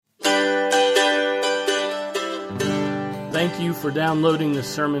Thank you for downloading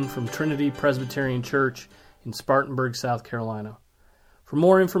this sermon from Trinity Presbyterian Church in Spartanburg, South Carolina. For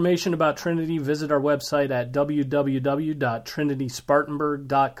more information about Trinity, visit our website at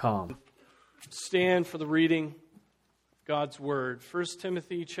www.trinityspartanburg.com. Stand for the reading of God's Word. 1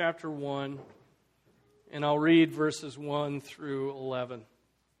 Timothy chapter 1, and I'll read verses 1 through 11.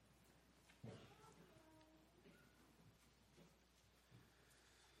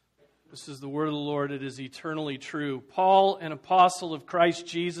 This is the word of the Lord. It is eternally true. Paul, an apostle of Christ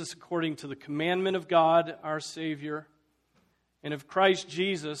Jesus, according to the commandment of God, our Savior, and of Christ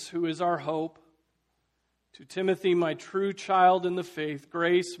Jesus, who is our hope, to Timothy, my true child in the faith,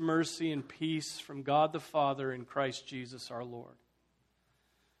 grace, mercy, and peace from God the Father and Christ Jesus our Lord.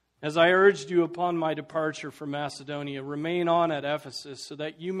 As I urged you upon my departure from Macedonia, remain on at Ephesus, so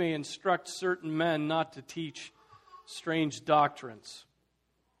that you may instruct certain men not to teach strange doctrines,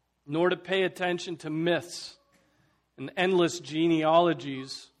 nor to pay attention to myths and endless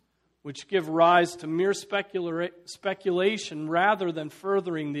genealogies, which give rise to mere speculation rather than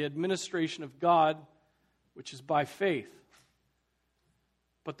furthering the administration of God, which is by faith.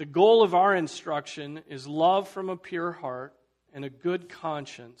 But the goal of our instruction is love from a pure heart and a good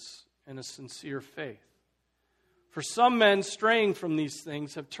conscience and a sincere faith. For some men straying from these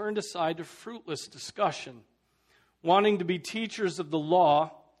things have turned aside to fruitless discussion, wanting to be teachers of the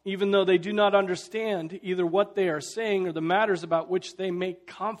law, even though they do not understand either what they are saying or the matters about which they make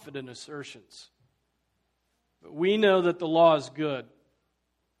confident assertions. But we know that the law is good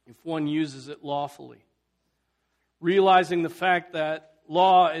if one uses it lawfully, realizing the fact that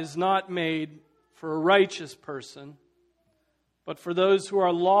law is not made for a righteous person, but for those who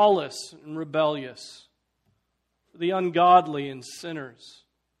are lawless and rebellious, for the ungodly and sinners,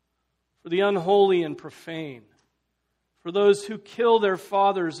 for the unholy and profane, for those who kill their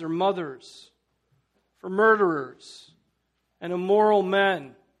fathers or mothers, for murderers and immoral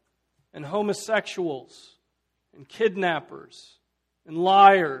men and homosexuals and kidnappers and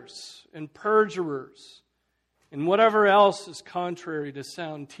liars and perjurers and whatever else is contrary to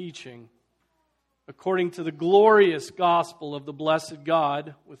sound teaching, according to the glorious gospel of the blessed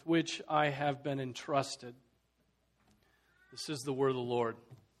God with which I have been entrusted. This is the word of the Lord.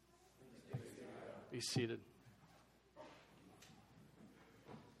 Be seated.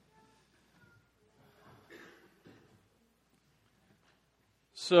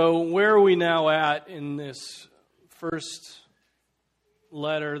 So where are we now at in this first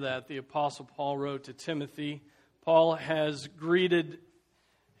letter that the Apostle Paul wrote to Timothy? Paul has greeted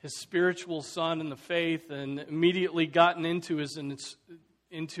his spiritual son in the faith and immediately gotten into his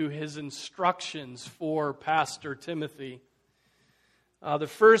instructions for Pastor Timothy. The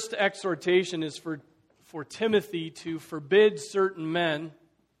first exhortation is for Timothy to forbid certain men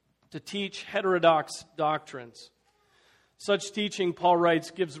to teach heterodox doctrines. Such teaching, Paul writes,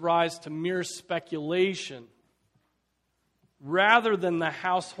 gives rise to mere speculation rather than the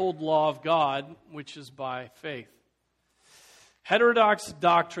household law of God, which is by faith. Heterodox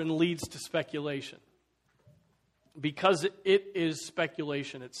doctrine leads to speculation because it is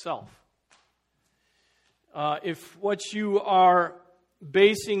speculation itself. If what you are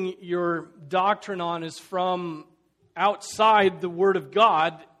basing your doctrine on is from outside the Word of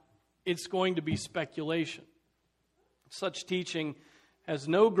God, it's going to be speculation. Such teaching has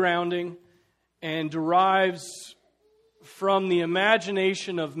no grounding and derives from the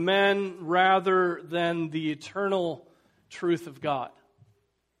imagination of men rather than the eternal truth of God.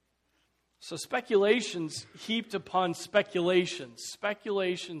 So speculations heaped upon speculations,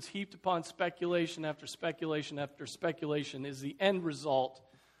 speculations heaped upon speculation after speculation after speculation is the end result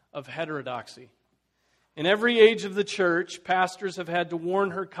of heterodoxy. In every age of the church, pastors have had to warn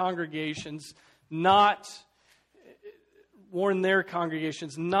their congregations not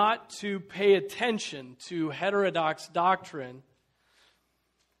to pay attention to heterodox doctrine,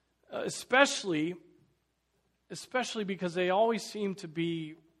 especially because they always seem to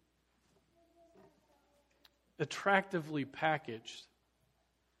be attractively packaged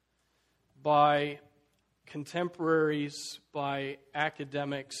by contemporaries, by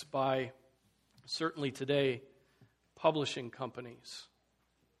academics, by, certainly today, publishing companies.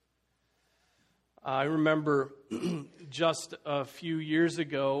 I remember just a few years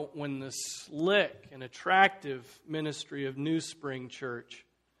ago when the slick and attractive ministry of New Spring Church,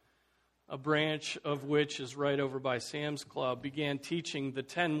 a branch of which is right over by Sam's Club, began teaching the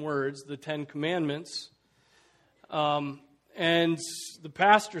 10 words, the 10 commandments. And the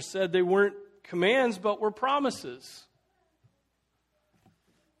pastor said they weren't commands, but were promises.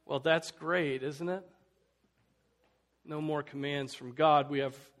 Well, that's great, isn't it? No more commands from God. We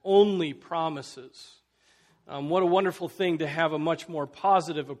have only promises. What a wonderful thing to have a much more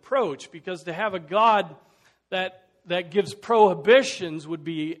positive approach, because to have a God that gives prohibitions would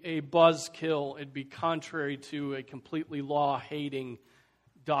be a buzzkill. It'd be contrary to a completely law-hating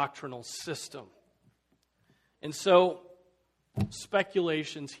doctrinal system. And so,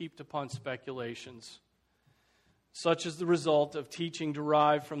 speculations heaped upon speculations, such as the result of teaching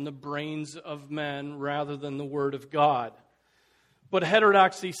derived from the brains of men rather than the Word of God. But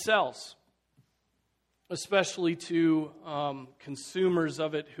heterodoxy sells, especially to consumers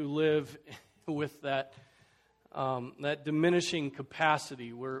of it who live with that diminishing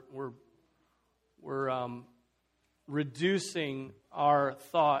capacity. We're reducing our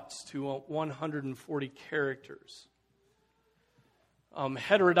thoughts to 140 characters.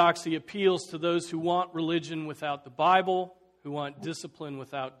 Heterodoxy appeals to those who want religion without the Bible, who want discipline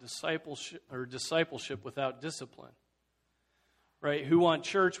without discipleship, or discipleship without discipline. Right? Who want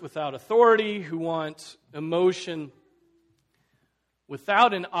church without authority, who want emotion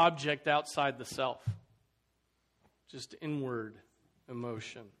without an object outside the self. Just inward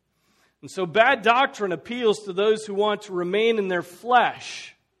emotion. And so bad doctrine appeals to those who want to remain in their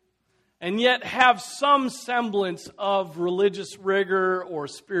flesh and yet have some semblance of religious rigor or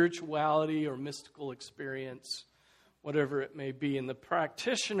spirituality or mystical experience, whatever it may be. And the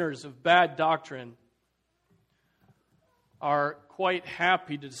practitioners of bad doctrine are quite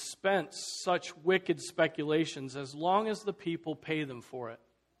happy to dispense such wicked speculations as long as the people pay them for it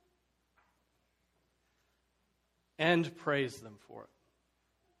and praise them for it.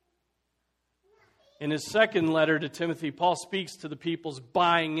 In his second letter to Timothy, Paul speaks to the people's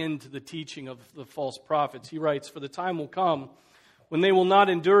buying into the teaching of the false prophets. He writes, "For the time will come when they will not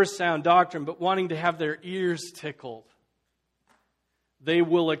endure sound doctrine, but wanting to have their ears tickled, they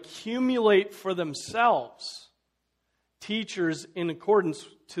will accumulate for themselves teachers in accordance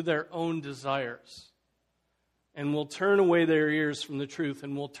to their own desires, and will turn away their ears from the truth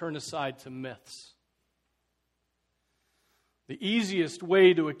and will turn aside to myths." The easiest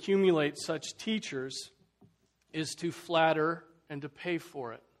way to accumulate such teachers is to flatter and to pay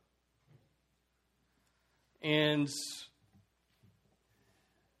for it. And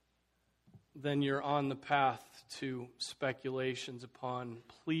then you're on the path to speculations upon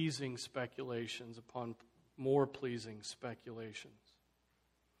pleasing speculations upon more pleasing speculations.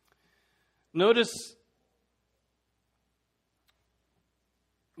 Notice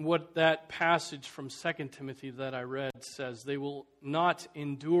what that passage from 2 Timothy that I read says. They will not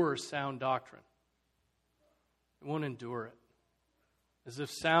endure sound doctrine. They won't endure it. As if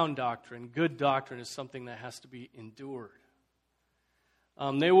sound doctrine, good doctrine, is something that has to be endured.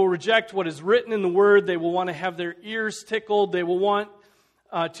 They will reject what is written in the Word. They will want to have their ears tickled. They will want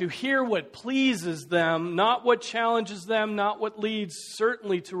to hear what pleases them, not what challenges them, not what leads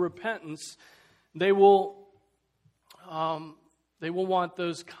certainly to repentance. They will want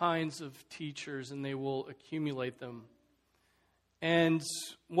those kinds of teachers, and they will accumulate them. And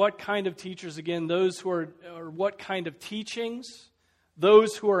what kind of teachers? Again, those who are, or what kind of teachings?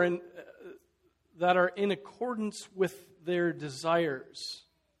 Those who are that are in accordance with their desires.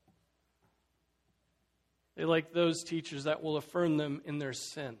 They like those teachers that will affirm them in their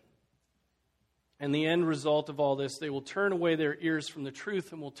sin. And the end result of all this, they will turn away their ears from the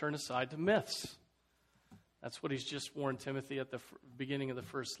truth and will turn aside to myths. That's what he's just warned Timothy at the beginning of the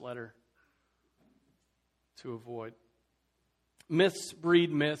first letter to avoid. Myths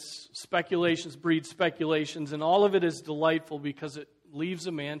breed myths, speculations breed speculations, and all of it is delightful because it leaves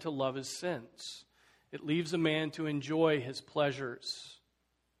a man to love his sins. It leaves a man to enjoy his pleasures.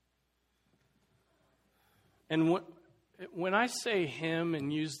 And when I say him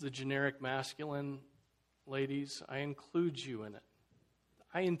and use the generic masculine, ladies, I include you in it.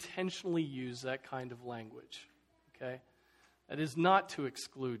 I intentionally use that kind of language, okay? That is not to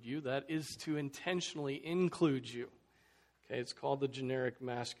exclude you. That is to intentionally include you. Okay, it's called the generic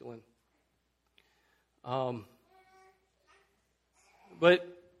masculine.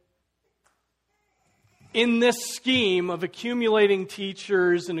 But in this scheme of accumulating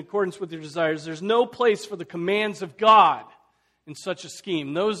teachers in accordance with their desires, there's no place for the commands of God in such a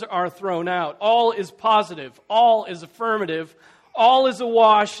scheme. Those are thrown out. All is positive. All is affirmative. All is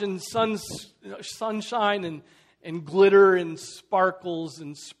awash in sunshine and glitter and sparkles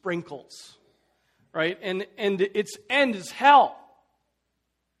and sprinkles. Right? And its end is hell.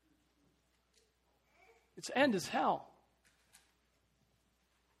 Its end is hell.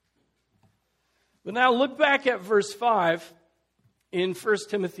 But now look back at verse 5 in 1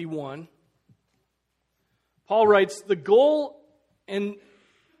 Timothy 1. Paul writes, the goal, and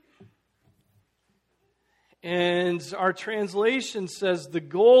our translation says the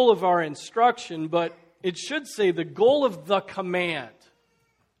goal of our instruction, but It should say the goal of the command,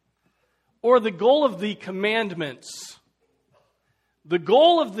 or the goal of the commandments. The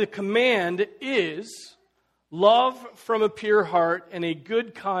goal of the command is love from a pure heart and a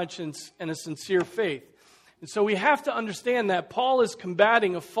good conscience and a sincere faith. And so we have to understand that Paul is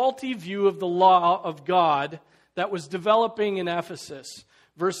combating a faulty view of the law of God that was developing in Ephesus.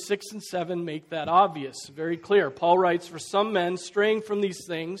 Verse 6 and 7 make that obvious, very clear. Paul writes, "For some men, straying from these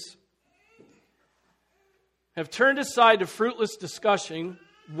things, have turned aside to fruitless discussion,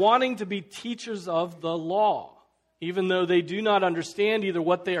 wanting to be teachers of the law, even though they do not understand either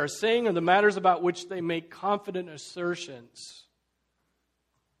what they are saying or the matters about which they make confident assertions."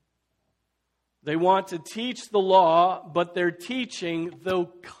 They want to teach the law, but their teaching, though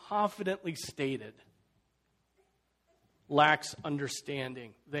confidently stated, lacks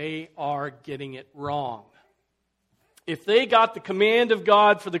understanding. They are getting it wrong. If they got the command of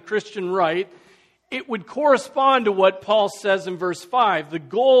God for the Christian right, it would correspond to what Paul says in verse 5. The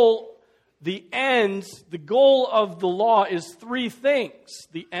goal of the law is three things.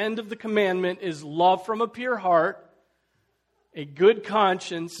 The end of the commandment is love from a pure heart, a good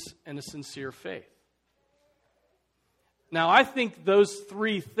conscience, and a sincere faith. Now, I think those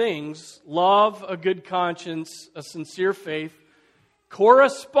three things, love, a good conscience, a sincere faith,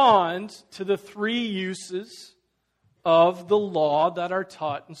 correspond to the three uses of the law that are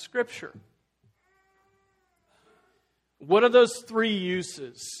taught in Scripture. What are those three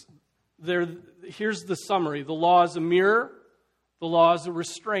uses? Here's the summary. The law is a mirror, the law is a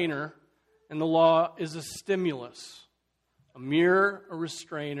restrainer, and the law is a stimulus. A mirror, a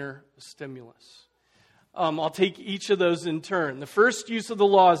restrainer, a stimulus. I'll take each of those in turn. The first use of the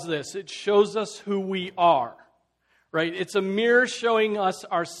law is this. It shows us who we are. Right? It's a mirror showing us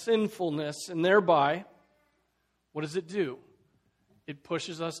our sinfulness, and thereby, what does it do? It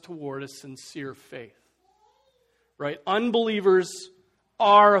pushes us toward a sincere faith. Right? Unbelievers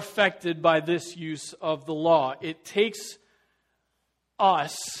are affected by this use of the law. It takes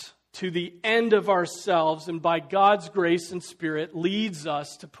us to the end of ourselves, and by God's grace and Spirit leads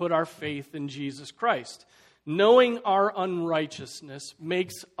us to put our faith in Jesus Christ. Knowing our unrighteousness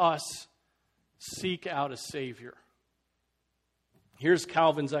makes us seek out a Savior. Here's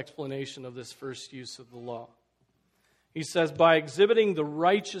Calvin's explanation of this first use of the law. He says, by exhibiting the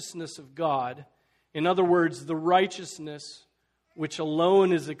righteousness of God, in other words, the righteousness which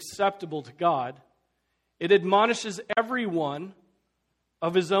alone is acceptable to God, it admonishes everyone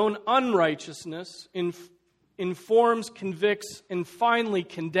of his own unrighteousness, informs, convicts, and finally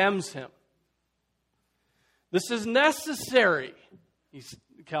condemns him. This is necessary,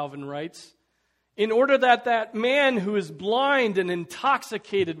 Calvin writes, in order that that man who is blind and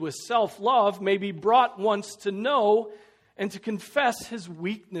intoxicated with self-love may be brought once to know and to confess his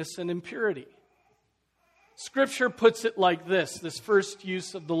weakness and impurity. Scripture puts it like this first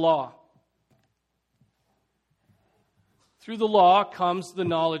use of the law. Through the law comes the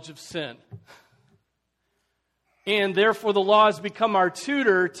knowledge of sin. And therefore the law has become our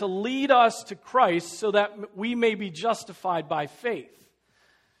tutor to lead us to Christ so that we may be justified by faith.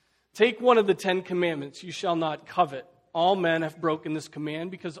 Take one of the 10 commandments, you shall not covet. All men have broken this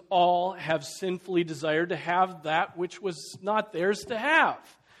command because all have sinfully desired to have that which was not theirs to have.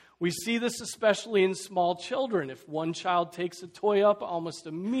 We see this especially in small children. If one child takes a toy up, almost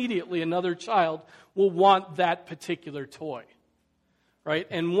immediately another child will want that particular toy. Right?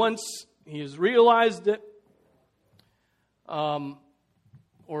 And once he has realized it,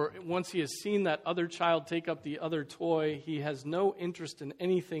 or once he has seen that other child take up the other toy, he has no interest in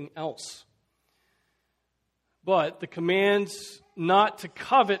anything else. But the commands not to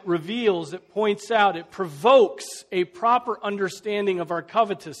covet reveals, it points out, it provokes a proper understanding of our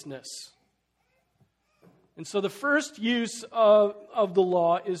covetousness. And so the first use of the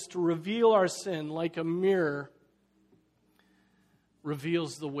law is to reveal our sin like a mirror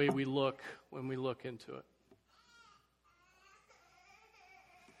reveals the way we look when we look into it.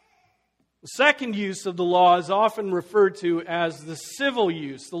 The second use of the law is often referred to as the civil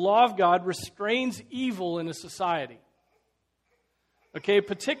use. The law of God restrains evil in a society. Okay,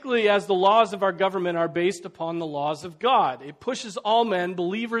 particularly as the laws of our government are based upon the laws of God. It pushes all men,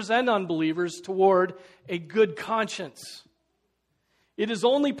 believers and unbelievers, toward a good conscience. It is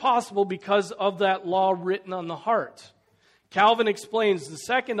only possible because of that law written on the heart. Calvin explains the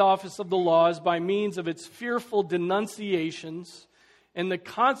second office of the law is by means of its fearful denunciations and the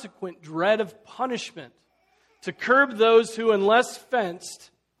consequent dread of punishment, to curb those who, unless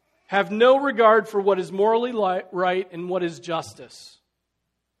fenced, have no regard for what is morally right and what is justice.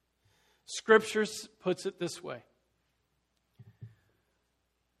 Scripture puts it this way.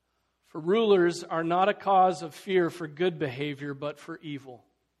 For rulers are not a cause of fear for good behavior, but for evil.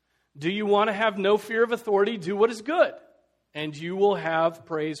 Do you want to have no fear of authority? Do what is good, and you will have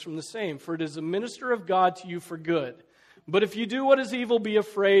praise from the same. For it is a minister of God to you for good. But if you do what is evil, be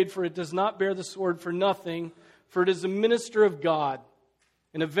afraid, for it does not bear the sword for nothing. For it is a minister of God,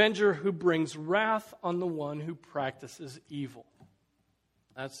 an avenger who brings wrath on the one who practices evil.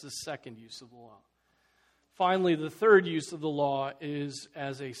 That's the second use of the law. Finally, the third use of the law is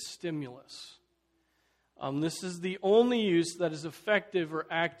as a stimulus. This is the only use that is effective or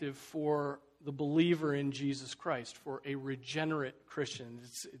active for the believer in Jesus Christ, for a regenerate Christian.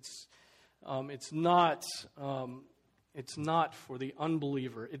 It's not for the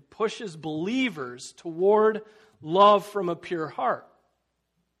unbeliever. It pushes believers toward love from a pure heart.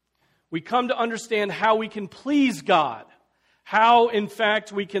 We come to understand how we can please God, how, in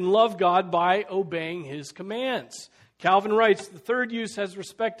fact, we can love God by obeying His commands. Calvin writes, the third use has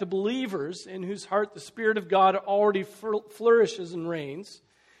respect to believers in whose heart the Spirit of God already flourishes and reigns.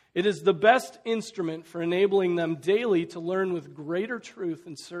 It is the best instrument for enabling them daily to learn with greater truth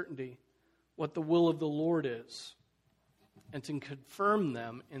and certainty what the will of the Lord is, and to confirm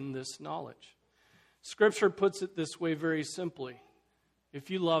them in this knowledge. Scripture puts it this way very simply. If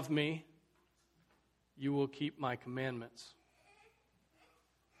you love me, you will keep my commandments.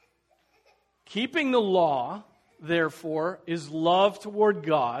 Keeping the law, therefore, is love toward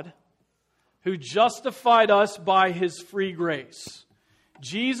God, who justified us by His free grace.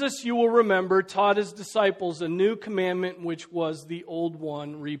 Jesus, you will remember, taught His disciples a new commandment, which was the old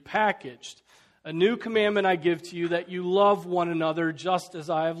one repackaged. A new commandment I give to you, that you love one another just as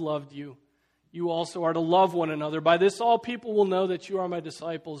I have loved you. You also are to love one another. By this all people will know that you are my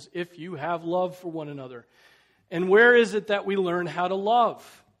disciples, if you have love for one another. And where is it that we learn how to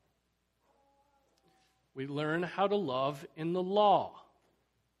love? We learn how to love in the law.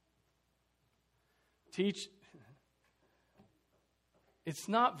 It's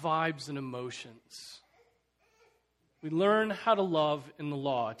not vibes and emotions. We learn how to love in the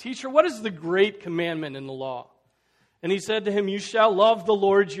law. Teacher, what is the great commandment in the law? And he said to him, you shall love the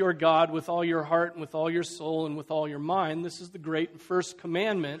Lord your God with all your heart and with all your soul and with all your mind. This is the great and first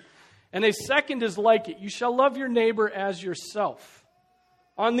commandment. And a second is like it. You shall love your neighbor as yourself.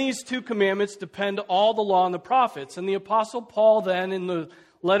 On these two commandments depend all the law and the prophets. And the Apostle Paul then, in the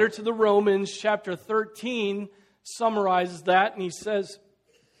letter to the Romans, chapter 13, summarizes that. And he says,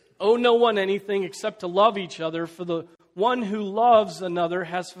 owe no one anything except to love each other, for the one who loves another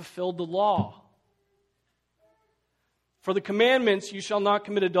has fulfilled the law. For the commandments, you shall not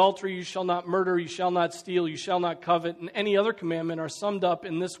commit adultery, you shall not murder, you shall not steal, you shall not covet, and any other commandment are summed up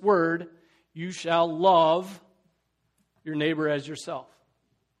in this word, you shall love your neighbor as yourself.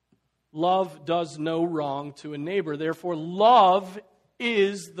 Love does no wrong to a neighbor. Therefore, love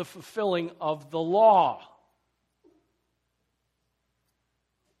is the fulfilling of the law.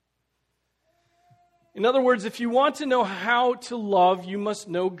 In other words, if you want to know how to love, you must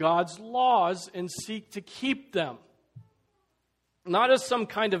know God's laws and seek to keep them. Not as some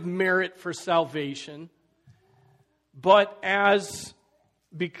kind of merit for salvation, but as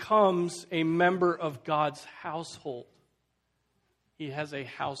becomes a member of God's household. He has a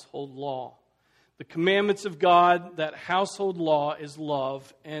household law. The commandments of God, that household law is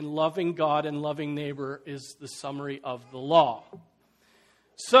love, and loving God and loving neighbor is the summary of the law.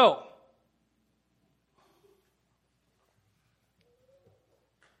 So,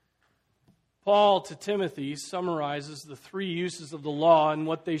 Paul to Timothy summarizes the three uses of the law and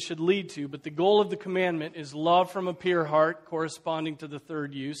what they should lead to, but the goal of the commandment is love from a pure heart, corresponding to the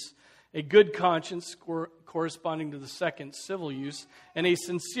third use, a good conscience, corresponding to the second, civil use, and a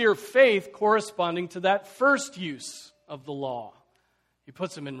sincere faith corresponding to that first use of the law. He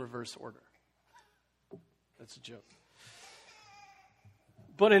puts them in reverse order. That's a joke.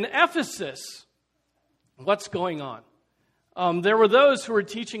 But in Ephesus, what's going on? There were those who were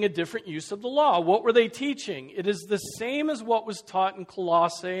teaching a different use of the law. What were they teaching? It is the same as what was taught in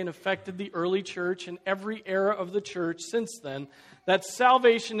Colossae and affected the early church and every era of the church since then, that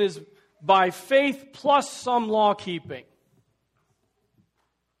salvation is by faith plus some law keeping.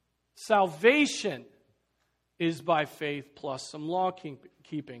 Salvation is by faith plus some law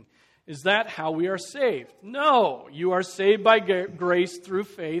keeping. Is that how we are saved? No, you are saved by grace through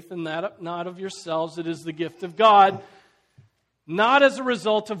faith, and that not of yourselves. It is the gift of God, not as a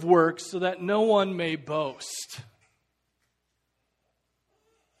result of works, so that no one may boast.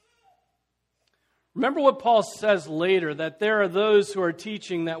 Remember what Paul says later, that there are those who are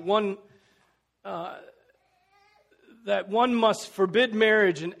teaching that one must forbid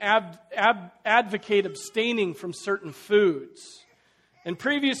marriage and advocate abstaining from certain foods. And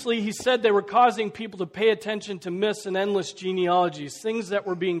previously, he said they were causing people to pay attention to myths and endless genealogies. Things that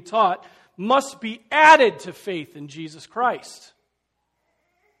were being taught must be added to faith in Jesus Christ.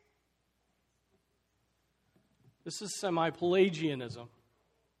 This is semi-Pelagianism.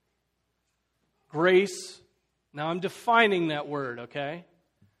 Grace, now I'm defining that word, okay?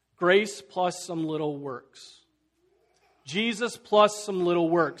 Grace plus some little works. Jesus plus some little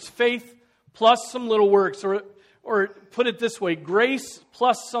works. Faith plus some little works. Or put it this way, grace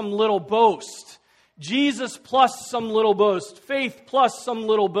plus some little boast. Jesus plus some little boast. Faith plus some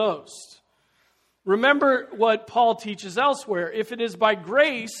little boast. Remember what Paul teaches elsewhere. If it is by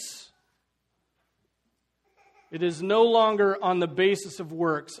grace, it is no longer on the basis of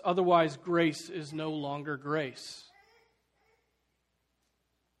works. Otherwise, grace is no longer grace.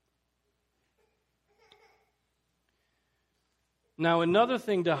 Now, another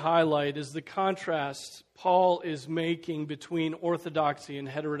thing to highlight is the contrast Paul is making between orthodoxy and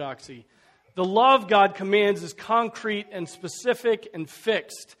heterodoxy. The law of God commands is concrete and specific and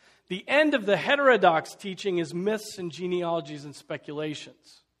fixed. The end of the heterodox teaching is myths and genealogies and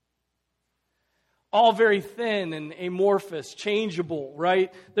speculations. All very thin and amorphous, changeable,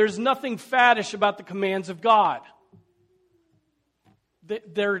 right? There's nothing faddish about the commands of God.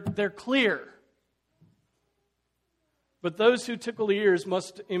 They're clear. But those who tickle the ears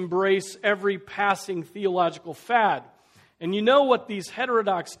must embrace every passing theological fad. And you know what these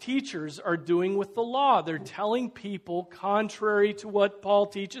heterodox teachers are doing with the law. They're telling people, contrary to what Paul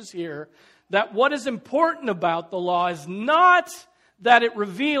teaches here, that what is important about the law is not that it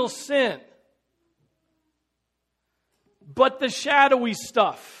reveals sin, but the shadowy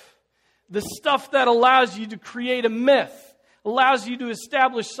stuff, the stuff that allows you to create a myth, allows you to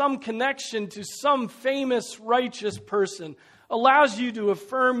establish some connection to some famous righteous person, allows you to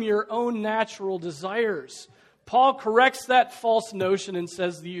affirm your own natural desires. Paul corrects that false notion and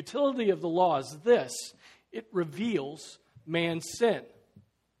says the utility of the law is this: it reveals man's sin.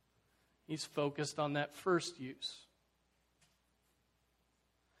 He's focused on that first use.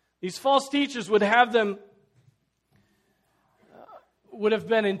 These false teachers would have been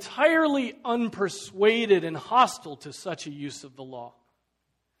entirely unpersuaded and hostile to such a use of the law.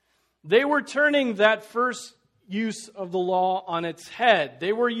 They were turning that first use of the law on its head.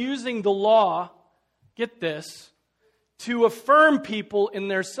 They were using the law, get this, to affirm people in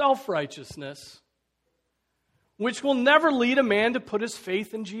their self-righteousness, which will never lead a man to put his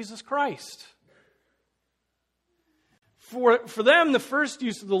faith in Jesus Christ. For them, the first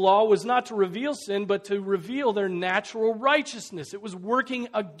use of the law was not to reveal sin, but to reveal their natural righteousness. It was working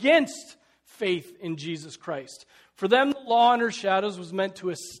against faith in Jesus Christ. For them, the law under shadows was meant to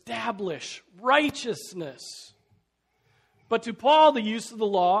establish righteousness. But to Paul, the use of the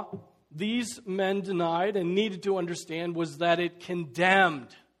law, these men denied and needed to understand, was that it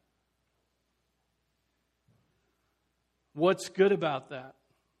condemned. What's good about that?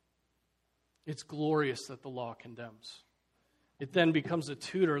 It's glorious that the law condemns. It then becomes a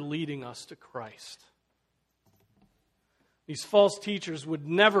tutor leading us to Christ. These false teachers would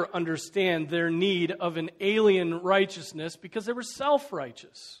never understand their need of an alien righteousness because they were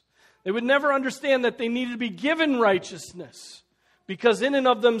self-righteous. They would never understand that they needed to be given righteousness because in and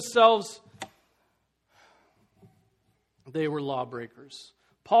of themselves, they were lawbreakers.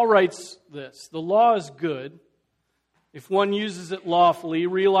 Paul writes this: the law is good if one uses it lawfully,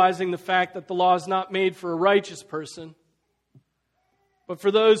 realizing the fact that the law is not made for a righteous person, but for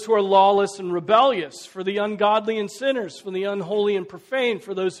those who are lawless and rebellious, for the ungodly and sinners, for the unholy and profane,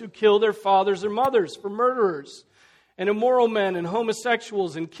 for those who kill their fathers or mothers, for murderers and immoral men and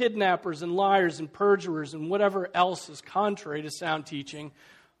homosexuals and kidnappers and liars and perjurers and whatever else is contrary to sound teaching,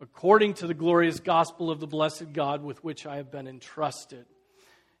 according to the glorious gospel of the blessed God with which I have been entrusted.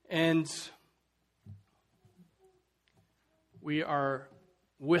 And we are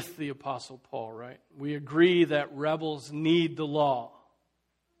with the Apostle Paul, right? We agree that rebels need the law.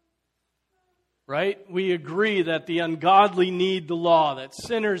 Right? We agree that the ungodly need the law, that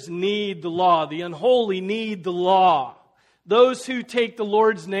sinners need the law, the unholy need the law. Those who take the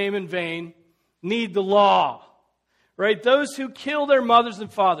Lord's name in vain need the law. Right? Those who kill their mothers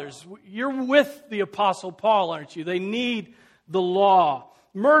and fathers, you're with the Apostle Paul, aren't you? They need the law.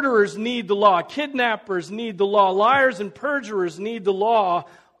 Murderers need the law. Kidnappers need the law. Liars and perjurers need the law.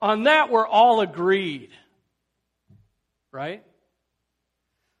 On that we're all agreed. Right?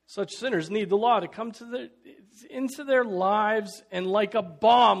 Such sinners need the law to come into their lives and like a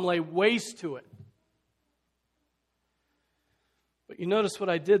bomb lay waste to it. But you notice what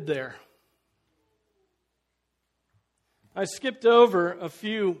I did there. I skipped over a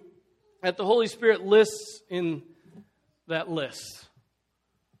few that the Holy Spirit lists in that list.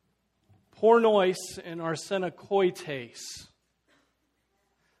 pornois and arsenokoites.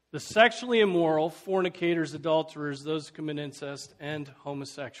 The sexually immoral, fornicators, adulterers, those who commit incest, and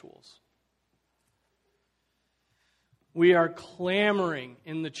homosexuals. We are clamoring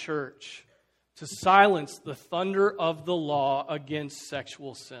in the church to silence the thunder of the law against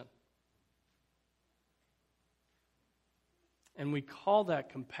sexual sin. And we call that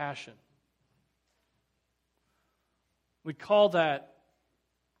compassion. We call that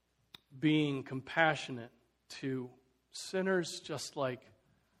being compassionate to sinners just like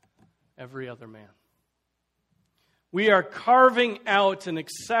every other man. We are carving out an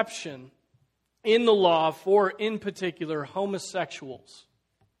exception in the law for, in particular, homosexuals,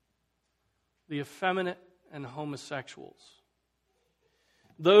 the effeminate and homosexuals,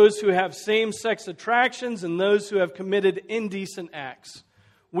 those who have same-sex attractions and those who have committed indecent acts.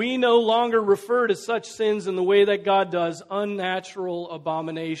 We no longer refer to such sins in the way that God does, unnatural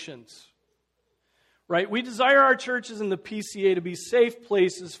abominations. Right? We desire our churches in the PCA to be safe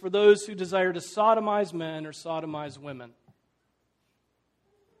places for those who desire to sodomize men or sodomize women.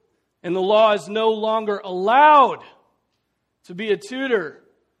 And the law is no longer allowed to be a tutor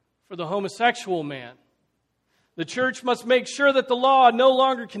for the homosexual man. The church must make sure that the law no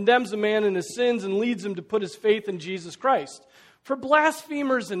longer condemns a man in his sins and leads him to put his faith in Jesus Christ. For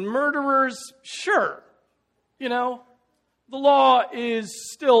blasphemers and murderers, sure, the law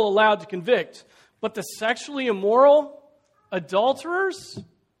is still allowed to convict. But the sexually immoral, adulterers,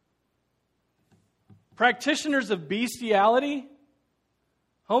 practitioners of bestiality,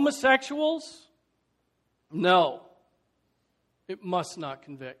 homosexuals, no, it must not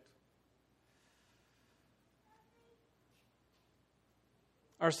convict.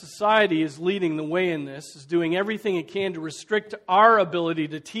 Our society is leading the way in this, is doing everything it can to restrict our ability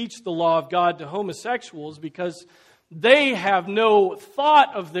to teach the law of God to homosexuals because they have no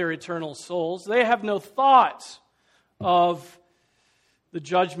thought of their eternal souls. They have no thought of the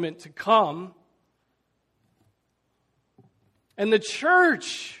judgment to come. And the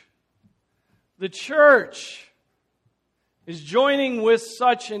church is joining with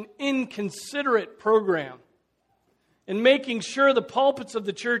such an inconsiderate program and making sure the pulpits of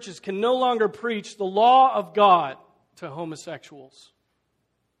the churches can no longer preach the law of God to homosexuals.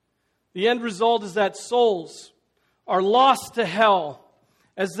 The end result is that souls are lost to hell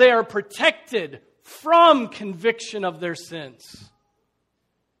as they are protected from conviction of their sins.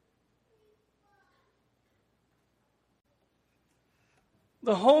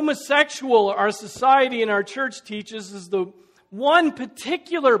 The homosexual, our society and our church teaches, is the one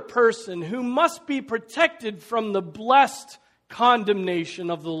particular person who must be protected from the blessed condemnation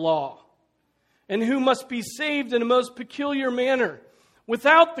of the law, and who must be saved in a most peculiar manner,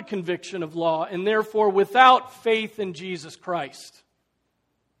 without the conviction of law, and therefore without faith in Jesus Christ.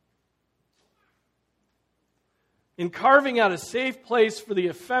 In carving out a safe place for the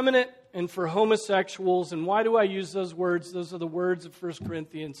effeminate and for homosexuals, and why do I use those words? Those are the words of 1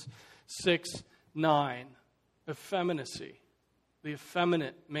 Corinthians 6:9. Effeminacy, the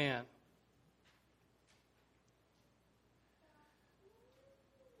effeminate man.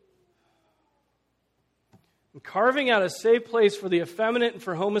 In carving out a safe place for the effeminate and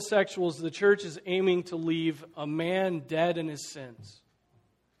for homosexuals, the church is aiming to leave a man dead in his sins.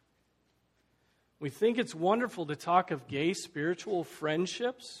 We think it's wonderful to talk of gay spiritual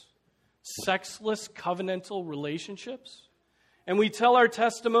friendships, sexless covenantal relationships, and we tell our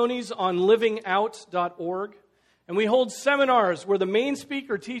testimonies on livingout.org, and we hold seminars where the main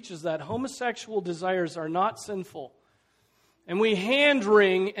speaker teaches that homosexual desires are not sinful. And we hand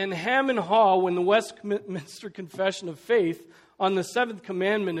wring and ham and haw when the Westminster Confession of Faith on the seventh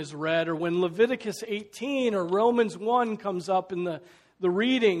commandment is read, or when Leviticus 18 or Romans 1 comes up in the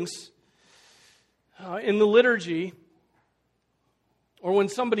readings in the liturgy, or when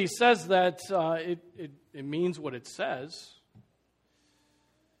somebody says that it means what it says.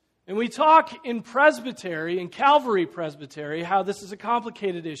 And we talk in Presbytery, in Calvary Presbytery, how this is a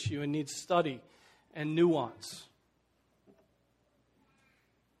complicated issue and needs study and nuance.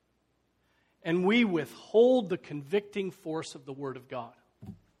 And we withhold the convicting force of the Word of God.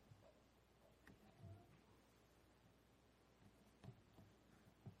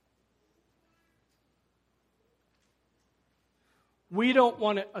 We don't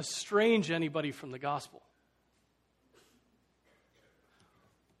want to estrange anybody from the gospel.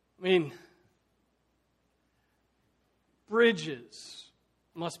 I mean, bridges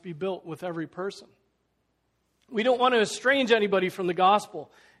must be built with every person. We don't want to estrange anybody from the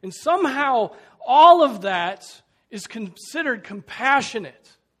gospel. And somehow all of that is considered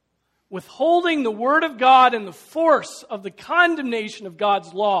compassionate, withholding the Word of God and the force of the condemnation of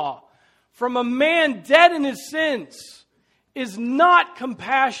God's law from a man dead in his sins is not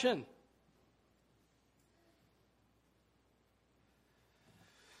compassion.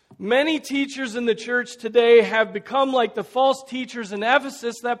 Many teachers in the church today have become like the false teachers in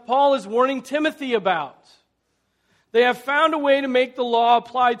Ephesus that Paul is warning Timothy about. They have found a way to make the law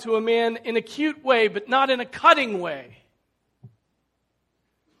apply to a man in a cute way, but not in a cutting way.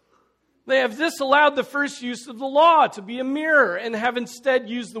 They have disallowed the first use of the law to be a mirror and have instead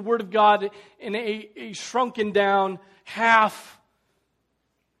used the Word of God in a shrunken down half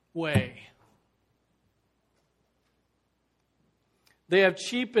way. They have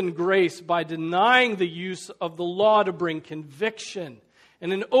cheapened grace by denying the use of the law to bring conviction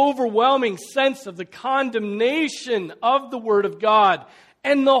and an overwhelming sense of the condemnation of the Word of God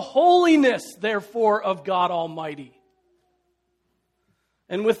and the holiness, therefore, of God Almighty.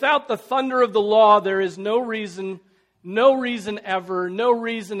 And without the thunder of the law, there is no reason ever, no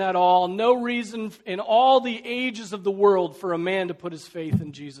reason at all, no reason in all the ages of the world for a man to put his faith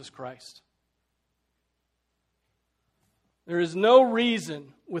in Jesus Christ. There is no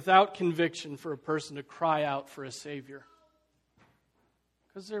reason without conviction for a person to cry out for a Savior.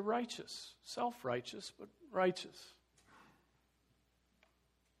 Because they're righteous, self-righteous, but righteous.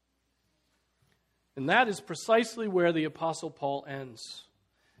 And that is precisely where the Apostle Paul ends.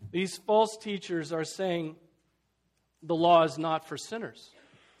 These false teachers are saying the law is not for sinners.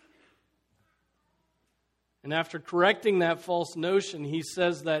 And after correcting that false notion, he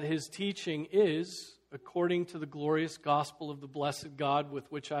says that his teaching is according to the glorious gospel of the blessed God with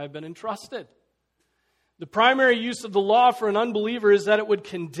which I have been entrusted. The primary use of the law for an unbeliever is that it would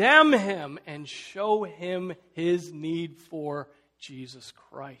condemn him and show him his need for Jesus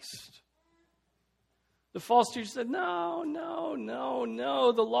Christ. The false teacher said, no.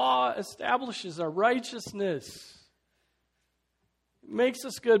 The law establishes our righteousness. It makes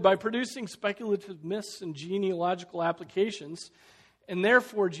us good by producing speculative myths and genealogical applications, and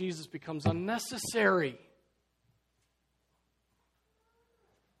therefore Jesus becomes unnecessary.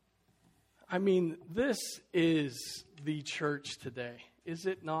 I mean, this is the church today, is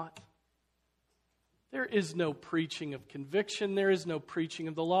it not? There is no preaching of conviction. There is no preaching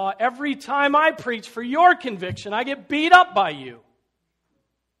of the law. Every time I preach for your conviction, I get beat up by you.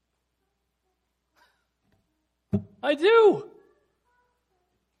 I do.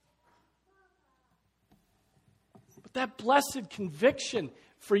 But that blessed conviction,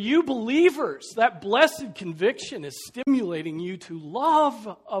 for you believers, that blessed conviction is stimulating you to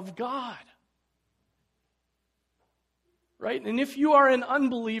love of God. Right? And if you are an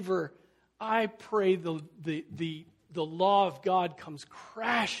unbeliever, I pray the law of God comes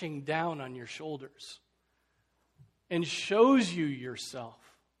crashing down on your shoulders and shows you yourself,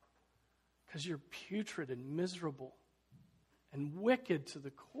 because you're putrid and miserable and wicked to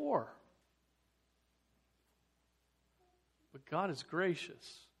the core. But God is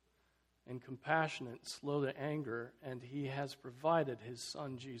gracious and compassionate, slow to anger, and He has provided His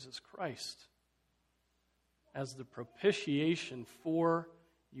Son, Jesus Christ, as the propitiation for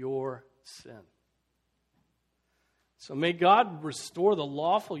your sin. So may God restore the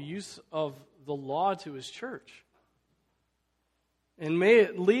lawful use of the law to His church. And may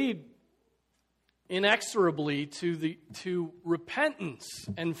it lead inexorably to repentance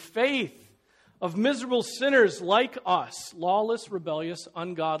and faith of miserable sinners like us, lawless, rebellious,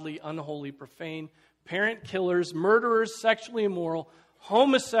 ungodly, unholy, profane, parent killers, murderers, sexually immoral,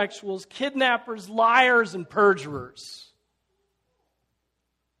 homosexuals, kidnappers, liars, and perjurers.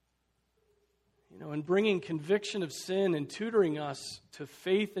 And bringing conviction of sin and tutoring us to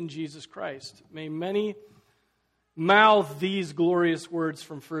faith in Jesus Christ. May many mouth these glorious words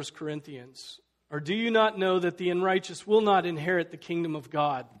from 1 Corinthians. Or do you not know that the unrighteous will not inherit the kingdom of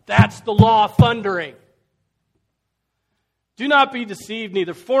God? That's the law thundering. Do not be deceived,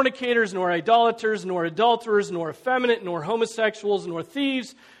 neither fornicators, nor idolaters, nor adulterers, nor effeminate, nor homosexuals, nor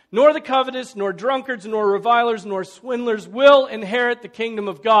thieves, nor the covetous, nor drunkards, nor revilers, nor swindlers will inherit the kingdom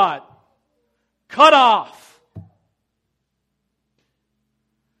of God. Cut off.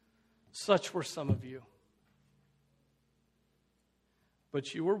 Such were some of you.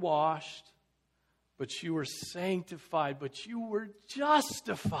 But you were washed, but you were sanctified, but you were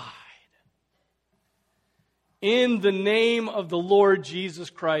justified in the name of the Lord Jesus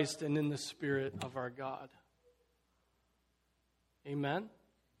Christ and in the Spirit of our God. Amen?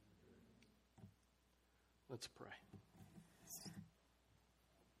 Let's pray.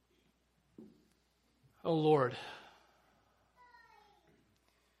 Oh Lord,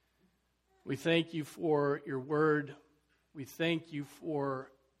 we thank you for your word. We thank you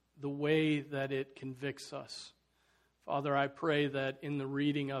for the way that it convicts us. Father, I pray that in the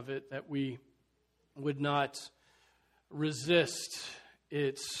reading of it that we would not resist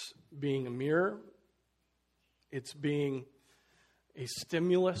its being a mirror, its being a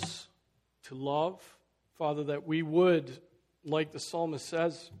stimulus to love. Father, that we would, like the psalmist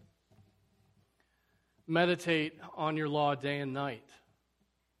says, meditate on your law day and night,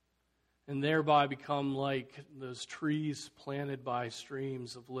 and thereby become like those trees planted by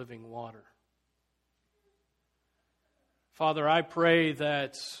streams of living water. Father, I pray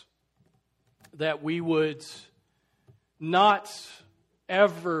that we would not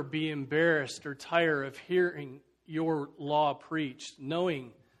ever be embarrassed or tired of hearing your law preached,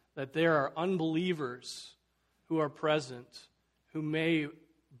 knowing that there are unbelievers who are present who may,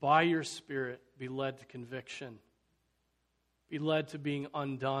 by your Spirit, be led to conviction, be led to being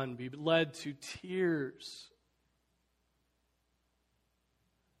undone, be led to tears,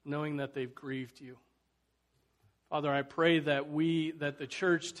 knowing that they've grieved you. Father, I pray that the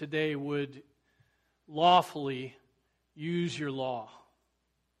church today would lawfully use your law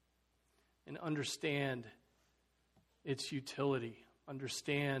and understand its utility,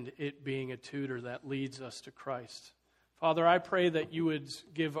 understand it being a tutor that leads us to Christ. Father, I pray that you would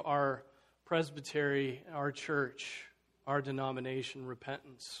give our presbytery, our church, our denomination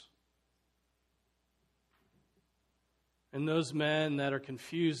repentance. And those men that are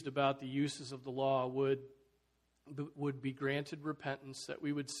confused about the uses of the law would be granted repentance, that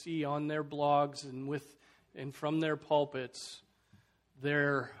we would see on their blogs and from their pulpits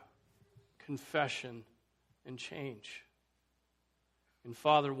their confession and change. And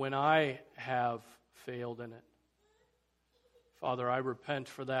Father, when I have failed in it, Father, I repent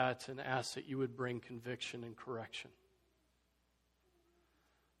for that and ask that you would bring conviction and correction.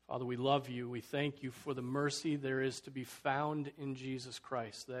 Father, we love you. We thank you for the mercy there is to be found in Jesus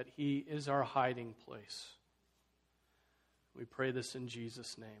Christ, that he is our hiding place. We pray this in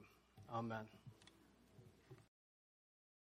Jesus' name. Amen.